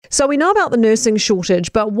So we know about the nursing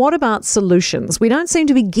shortage, but what about solutions? We don't seem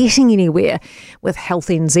to be getting anywhere with Health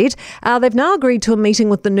NZ. They've now agreed to a meeting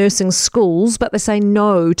with the nursing schools, but they say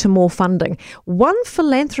no to more funding. One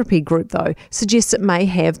philanthropy group, though, suggests it may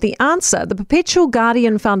have the answer. The Perpetual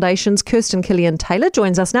Guardian Foundation's Kirsten Killian-Taylor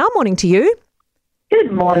joins us now. Morning to you.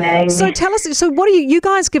 Good morning. So tell us, what do you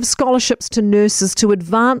guys give scholarships to nurses to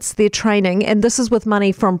advance their training, and this is with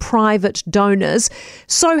money from private donors.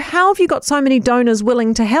 So how have you got so many donors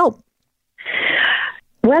willing to help?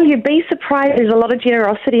 Well, you'd be surprised. There's a lot of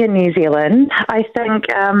generosity in New Zealand. I think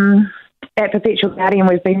at Perpetual Guardian,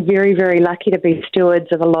 we've been very, very lucky to be stewards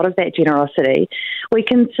of a lot of that generosity. We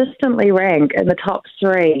consistently rank in the top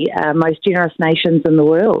 3 most generous nations in the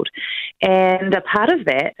world. And a part of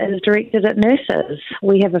that is directed at nurses.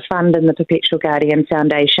 We have a fund in the Perpetual Guardian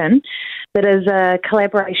Foundation that is a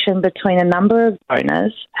collaboration between a number of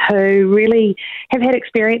donors who really have had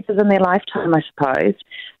experiences in their lifetime, I suppose,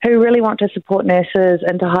 who really want to support nurses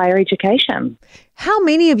into higher education. How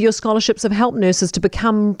many of your scholarships have helped nurses to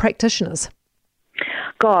become practitioners?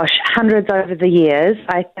 Gosh, hundreds over the years.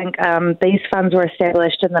 I think these funds were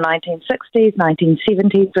established in the 1960s,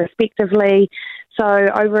 1970s respectively. So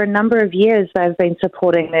over a number of years, they've been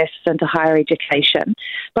supporting nurses into higher education.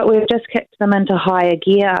 But we've just kicked them into higher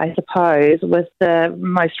gear, I suppose, with the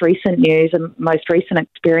most recent news and most recent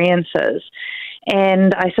experiences.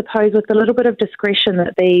 And I suppose with a little bit of discretion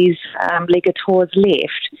that these legators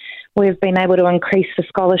left, we've been able to increase the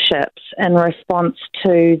scholarships in response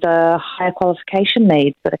to the higher qualification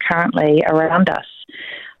needs that are currently around us,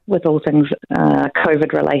 with all things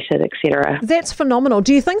COVID-related, etc. That's phenomenal.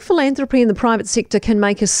 Do you think philanthropy in the private sector can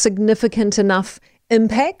make a significant enough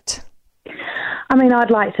impact? I mean,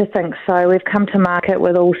 I'd like to think so. We've come to market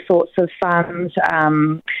with all sorts of funds,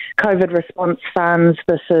 COVID response funds.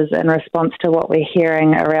 This is in response to what we're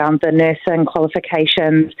hearing around the nursing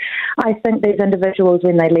qualifications. I think these individuals,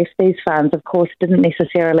 when they left these funds, of course, didn't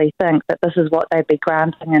necessarily think that this is what they'd be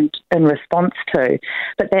granting in response to.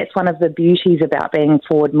 But that's one of the beauties about being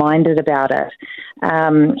forward-minded about it.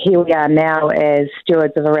 Here we are now as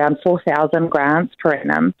stewards of around 4,000 grants per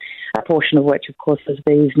annum, a portion of which, of course, is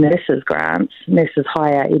these nurses' grants, nurses'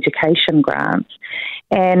 higher education grants.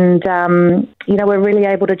 And, we're really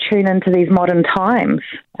able to tune into these modern times,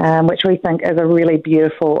 which we think is a really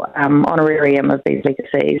beautiful honorarium of these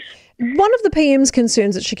legacies. One of the PM's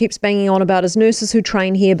concerns that she keeps banging on about is nurses who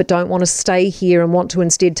train here but don't want to stay here and want to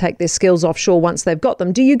instead take their skills offshore once they've got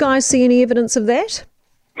them. Do you guys see any evidence of that?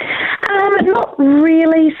 Not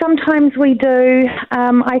really. Sometimes we do.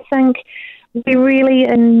 I think we really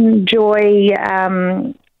enjoy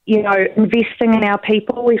investing in our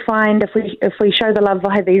people. We find if we show the love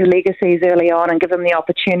by these legacies early on and give them the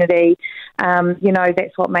opportunity,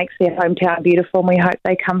 that's what makes their hometown beautiful, and we hope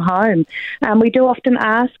they come home. We do often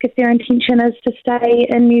ask if their intention is to stay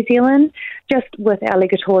in New Zealand. Just with our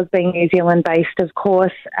legators being New Zealand-based, of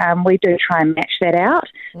course, we do try and match that out.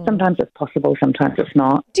 Sometimes it's possible, sometimes it's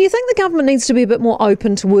not. Do you think the government needs to be a bit more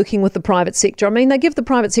open to working with the private sector? I mean, they give the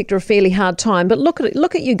private sector a fairly hard time, but look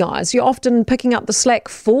at you guys. You're often picking up the slack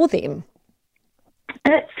for them.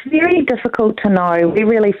 It's very difficult to know. We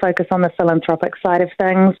really focus on the philanthropic side of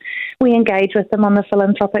things. We engage with them on the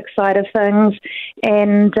philanthropic side of things.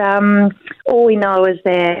 And all we know is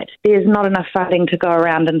that there's not enough funding to go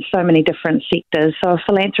around in so many different sectors. So if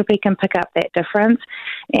philanthropy can pick up that difference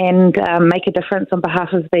and make a difference on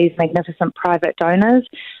behalf of these magnificent private donors,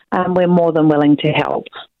 we're more than willing to help.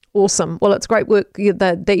 Awesome. Well, it's great work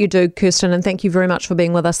that you do, Kirsten, and thank you very much for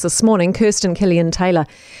being with us this morning. Kirsten Killian-Taylor,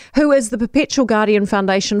 who is the Perpetual Guardian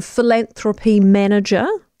Foundation Philanthropy Manager.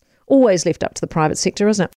 Always left up to the private sector, isn't it?